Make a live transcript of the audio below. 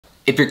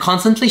If you're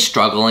constantly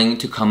struggling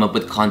to come up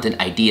with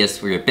content ideas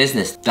for your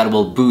business that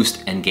will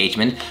boost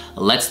engagement,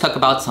 let's talk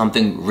about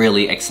something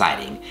really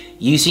exciting.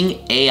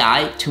 Using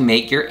AI to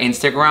make your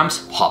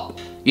Instagrams pop.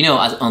 You know,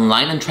 as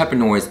online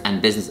entrepreneurs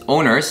and business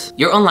owners,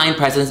 your online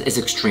presence is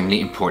extremely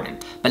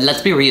important. But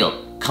let's be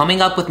real, coming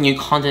up with new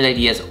content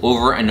ideas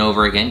over and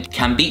over again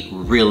can be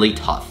really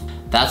tough.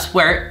 That's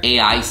where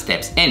AI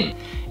steps in.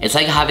 It's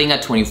like having a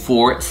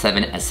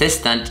 24/7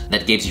 assistant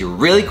that gives you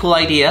really cool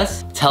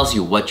ideas, tells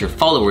you what your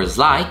followers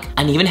like,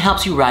 and even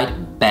helps you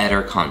write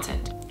better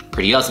content.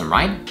 Pretty awesome,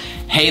 right?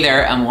 Hey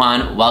there, I'm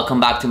Juan. Welcome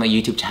back to my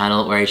YouTube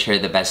channel where I share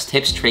the best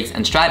tips, tricks,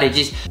 and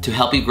strategies to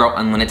help you grow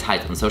and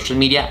monetize on social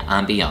media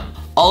and beyond.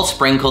 All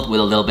sprinkled with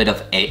a little bit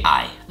of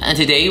AI. And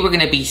today we're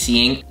gonna be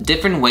seeing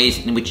different ways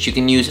in which you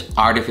can use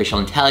artificial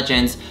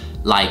intelligence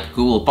like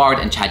Google Bard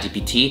and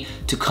ChatGPT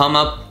to come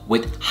up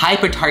with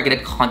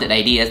hyper-targeted content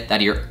ideas that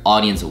your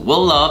audience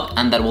will love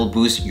and that will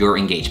boost your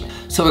engagement.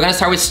 So we're gonna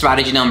start with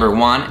strategy number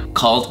 1,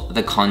 called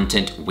the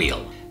content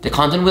wheel. The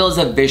content wheel is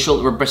a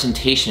visual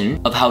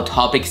representation of how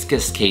topics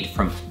cascade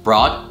from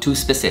broad to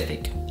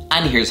specific.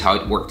 And here's how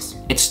it works.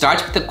 It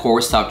starts with the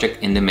core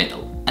subject in the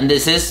middle. And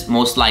this is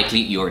most likely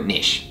your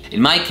niche.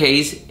 In my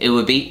case, it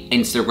would be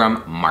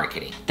Instagram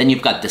marketing. Then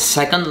you've got the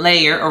second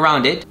layer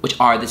around it, which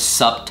are the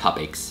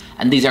subtopics.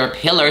 And these are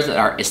pillars that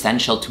are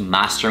essential to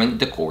mastering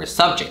the core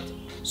subject.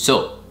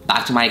 So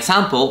back to my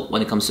example,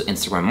 when it comes to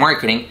Instagram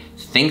marketing,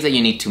 things that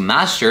you need to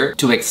master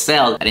to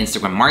excel at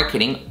Instagram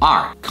marketing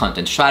are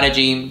content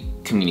strategy,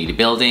 community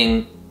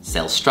building,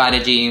 sales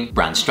strategy,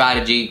 brand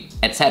strategy,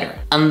 etc.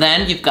 And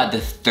then you've got the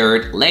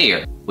third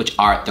layer, which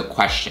are the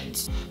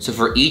questions. So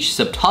for each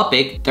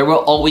subtopic, there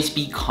will always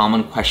be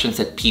common questions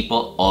that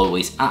people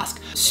always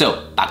ask.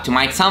 So back to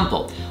my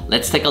example,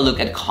 let's take a look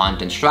at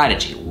content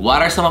strategy.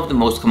 What are some of the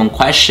most common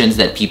questions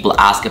that people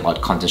ask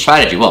about content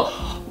strategy? Well,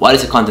 what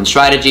is a content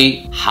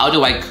strategy? How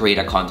do I create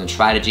a content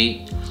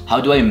strategy? How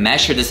do I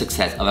measure the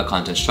success of a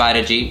content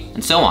strategy?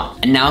 And so on.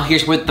 And now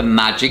here's where the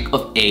magic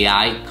of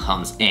AI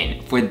comes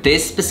in. For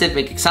this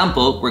specific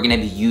example, we're gonna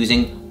be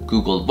using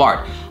Google Bard.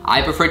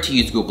 I prefer to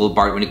use Google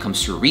Bard when it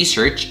comes to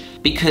research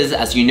because,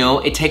 as you know,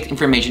 it takes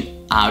information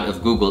out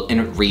of Google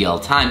in real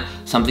time,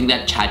 something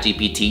that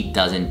ChatGPT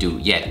doesn't do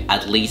yet,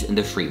 at least in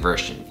the free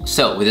version.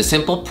 So with a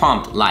simple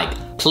prompt like,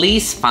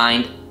 please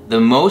find the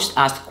most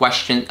asked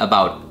question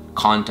about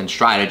content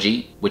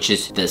strategy, which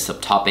is the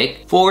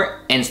subtopic,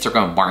 for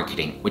Instagram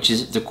marketing, which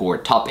is the core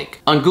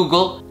topic, on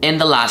Google in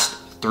the last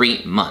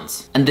 3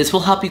 months. And this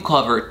will help you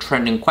cover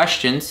trending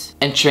questions,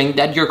 ensuring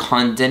that your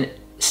content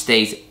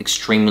stays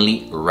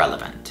extremely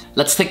relevant.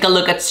 Let's take a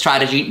look at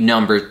strategy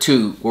number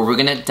 2, where we're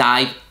gonna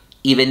dive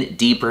even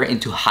deeper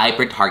into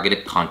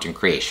hyper-targeted content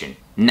creation.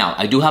 Now,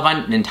 I do have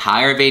an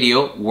entire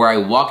video where I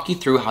walk you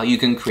through how you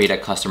can create a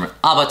customer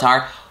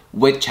avatar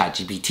with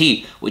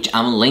ChatGPT, which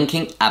I'm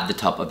linking at the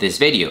top of this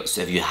video.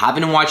 So if you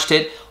haven't watched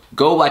it,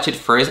 go watch it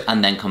first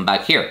and then come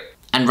back here.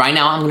 And right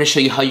now, I'm gonna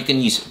show you how you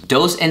can use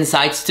those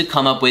insights to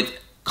come up with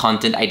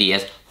content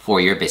ideas for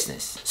your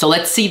business. So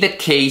let's see the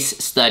case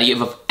study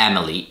of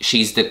Emily.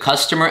 She's the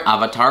customer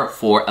avatar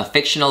for a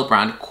fictional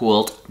brand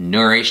called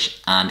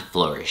Nourish and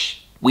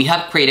Flourish. We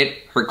have created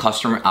her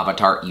customer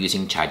avatar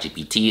using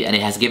ChatGPT, and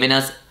it has given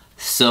us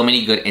so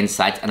many good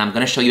insights, and I'm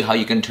gonna show you how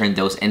you can turn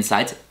those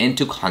insights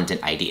into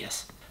content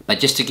ideas. But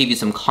just to give you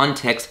some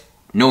context,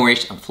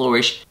 Nourish and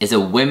Flourish is a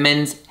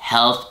women's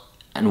health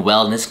and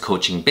wellness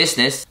coaching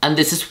business, and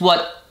this is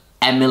what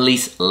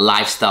Emily's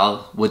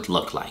lifestyle would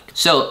look like.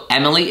 So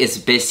Emily is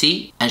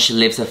busy and she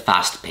lives a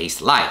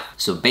fast-paced life.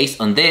 So based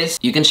on this,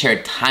 you can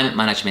share time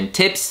management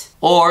tips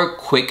or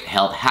quick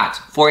health hacks.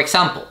 For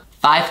example,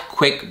 5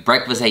 quick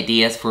breakfast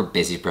ideas for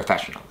busy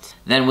professionals.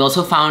 Then we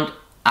also found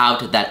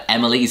out that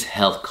Emily is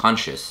health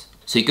conscious.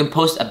 So you can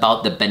post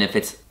about the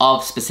benefits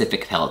of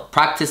specific health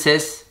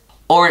practices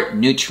or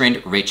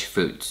nutrient-rich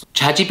foods.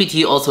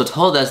 ChatGPT also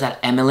told us that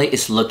Emily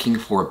is looking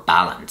for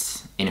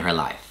balance in her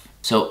life.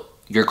 So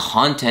your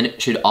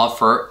content should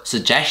offer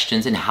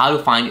suggestions in how to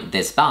find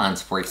this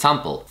balance. For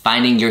example,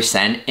 finding your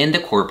zen in the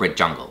corporate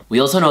jungle. We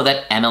also know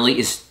that Emily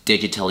is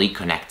digitally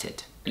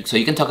connected. So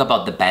you can talk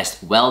about the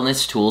best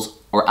wellness tools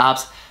or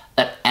apps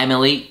that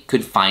Emily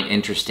could find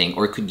interesting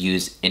or could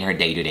use in her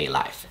day-to-day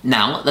life.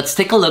 Now, let's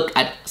take a look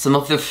at some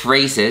of the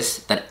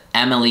phrases that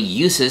Emily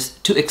uses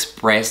to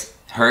express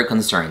her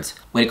concerns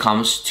when it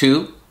comes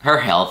to her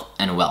health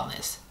and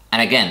wellness.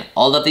 And again,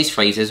 all of these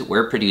phrases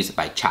were produced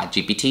by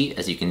ChatGPT,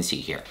 as you can see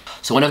here.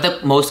 So one of the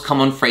most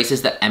common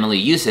phrases that Emily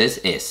uses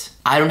is,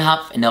 I don't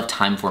have enough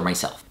time for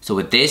myself. So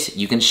with this,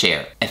 you can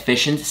share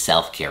efficient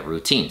self-care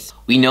routines.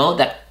 We know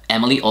that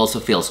Emily also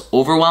feels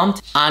overwhelmed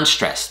and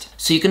stressed.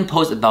 So you can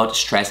post about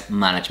stress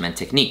management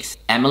techniques.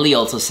 Emily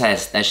also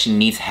says that she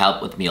needs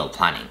help with meal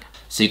planning.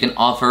 So you can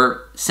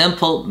offer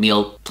simple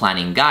meal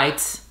planning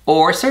guides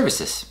or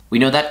services. We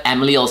know that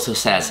Emily also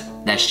says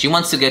that she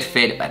wants to get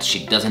fit, but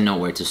she doesn't know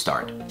where to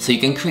start. So you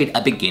can create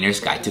a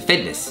beginner's guide to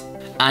fitness.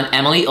 And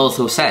Emily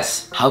also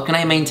says, how can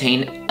I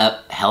maintain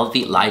a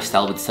healthy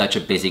lifestyle with such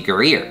a busy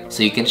career?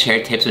 So you can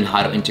share tips on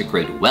how to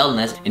integrate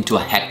wellness into a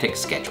hectic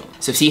schedule.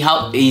 So see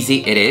how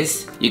easy it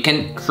is? You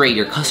can create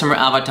your customer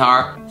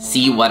avatar,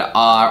 see what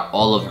are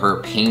all of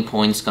her pain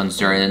points,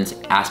 concerns,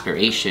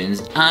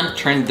 aspirations, and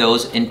turn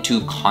those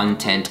into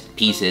content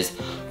pieces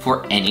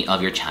for any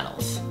of your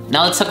channels.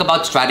 Now let's talk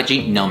about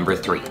strategy number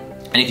 3.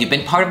 And if you've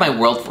been part of my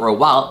world for a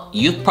while,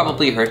 you've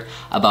probably heard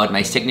about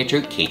my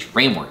signature CAGE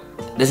framework.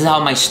 This is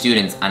how my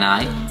students and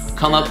I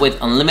come up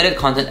with unlimited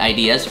content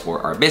ideas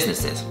for our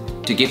businesses.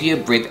 To give you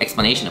a brief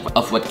explanation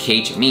of what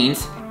CAGE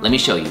means, let me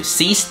show you.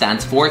 C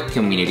stands for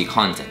community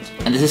content.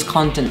 And this is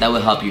content that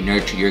will help you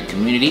nurture your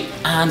community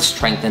and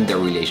strengthen the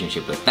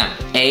relationship with them.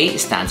 A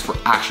stands for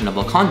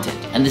actionable content.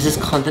 And this is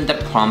content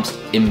that prompts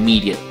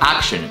immediate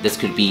action. This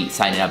could be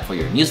signing up for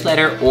your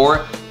newsletter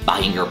or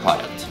buying your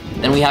product.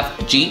 Then we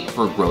have G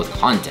for growth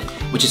content,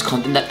 which is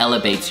content that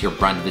elevates your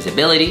brand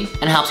visibility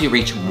and helps you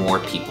reach more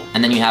people.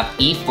 And then you have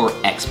E for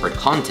expert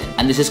content.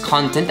 And this is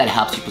content that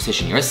helps you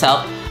position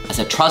yourself as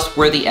a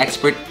trustworthy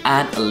expert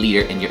and a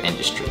leader in your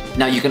industry.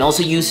 Now you can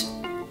also use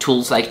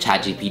tools like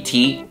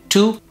ChatGPT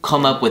to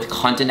come up with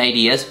content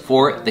ideas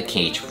for the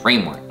CAGE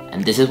framework.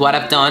 And this is what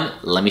I've done.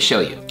 Let me show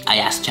you. I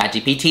asked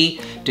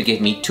ChatGPT to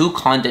give me 2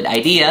 content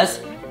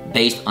ideas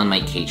based on my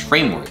CAGE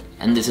framework.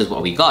 And this is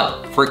what we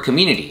got for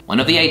community. One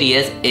of the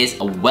ideas is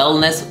a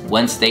Wellness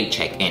Wednesday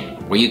check-in,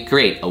 where you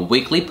create a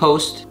weekly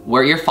post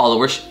where your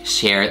followers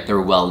share their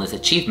wellness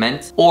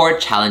achievements or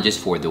challenges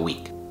for the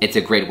week. It's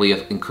a great way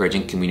of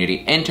encouraging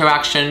community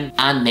interaction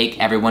and make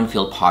everyone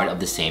feel part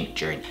of the same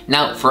journey.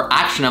 Now for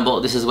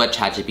actionable, this is what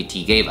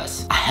ChatGPT gave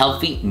us, a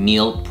healthy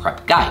meal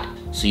prep guide.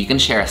 So you can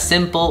share a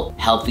simple,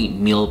 healthy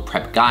meal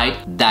prep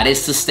guide that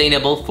is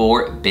sustainable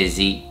for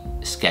busy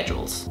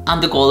schedules. And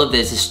the goal of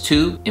this is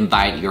to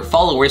invite your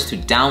followers to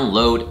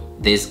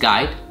download this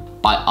guide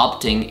by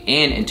opting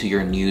into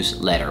your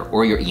newsletter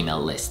or your email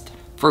list.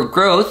 For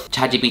growth,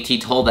 ChatGPT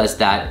told us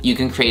that you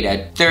can create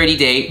a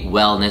 30-day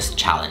wellness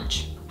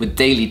challenge with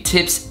daily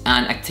tips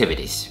and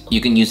activities. You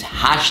can use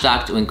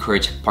hashtag to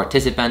encourage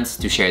participants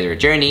to share their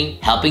journey,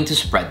 helping to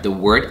spread the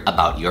word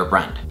about your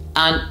brand.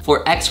 And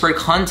for expert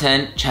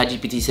content,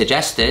 ChatGPT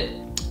suggested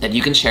that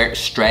you can share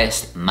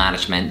stress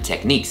management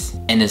techniques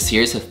in a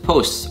series of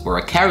posts or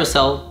a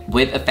carousel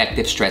with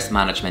effective stress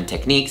management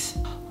techniques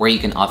where you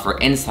can offer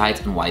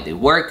insights on why they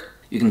work.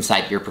 You can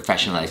cite your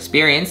professional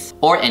experience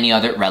or any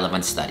other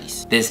relevant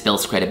studies. This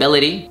builds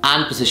credibility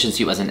and positions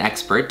you as an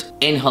expert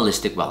in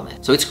holistic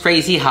wellness. So it's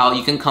crazy how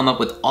you can come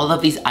up with all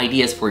of these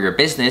ideas for your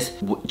business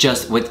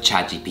just with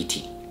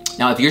ChatGPT.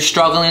 Now, if you're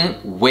struggling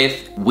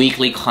with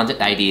weekly content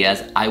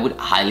ideas, I would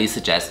highly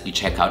suggest you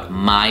check out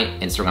my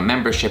Instagram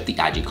membership, the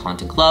IG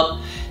Content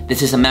Club.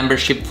 This is a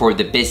membership for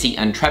the busy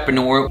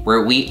entrepreneur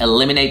where we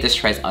eliminate the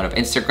stress out of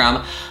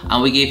Instagram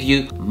and we give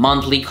you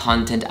monthly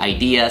content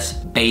ideas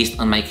based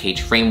on my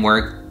CAGE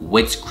framework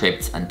with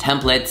scripts and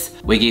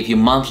templates. We give you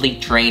monthly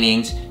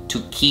trainings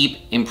to keep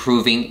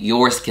improving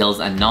your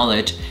skills and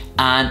knowledge.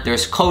 And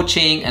there's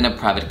coaching and a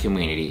private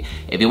community.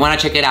 If you want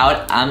to check it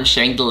out, I'm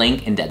sharing the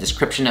link in the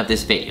description of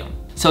this video.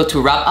 So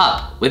to wrap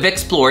up, we've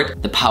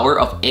explored the power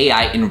of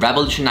AI in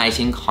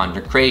revolutionizing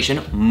content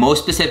creation,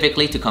 most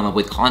specifically to come up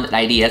with content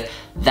ideas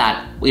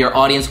that your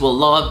audience will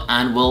love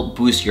and will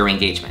boost your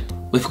engagement.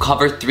 We've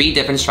covered 3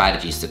 different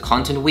strategies: the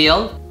content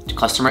wheel, the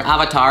customer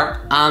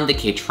avatar, and the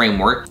CAGE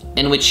framework,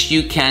 in which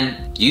you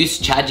can use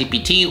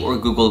ChatGPT or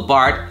Google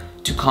Bard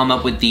to come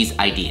up with these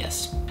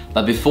ideas.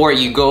 But before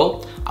you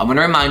go, I want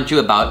to remind you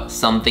about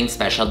something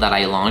special that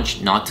I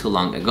launched not too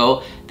long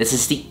ago. This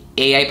is the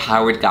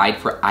AI-powered guide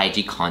for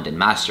IG content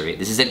mastery.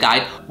 This is a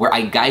guide where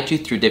I guide you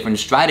through different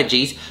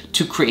strategies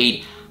to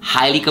create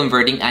highly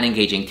converting and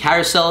engaging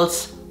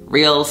carousels,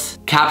 reels,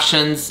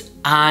 captions,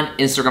 and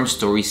Instagram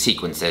story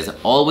sequences,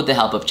 all with the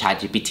help of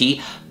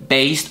ChatGPT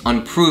based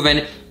on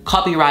proven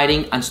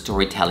copywriting and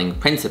storytelling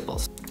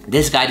principles.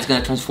 This guide is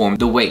going to transform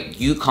the way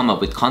you come up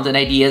with content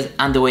ideas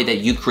and the way that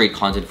you create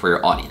content for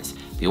your audience.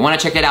 If you want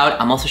to check it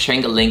out, I'm also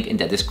sharing a link in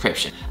the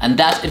description. And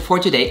that's it for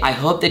today. I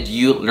hope that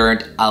you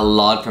learned a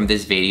lot from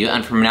this video,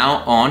 and from now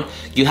on,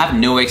 you have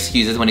no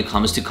excuses when it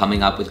comes to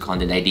coming up with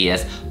content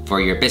ideas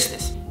for your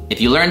business. If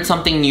you learned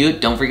something new,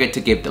 don't forget to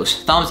give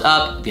those thumbs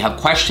up. If you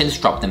have questions,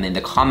 drop them in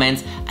the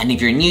comments. And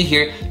if you're new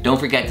here, don't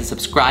forget to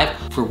subscribe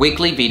for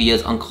weekly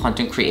videos on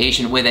content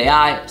creation with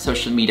AI,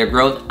 social media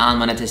growth, and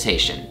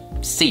monetization.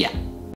 See ya.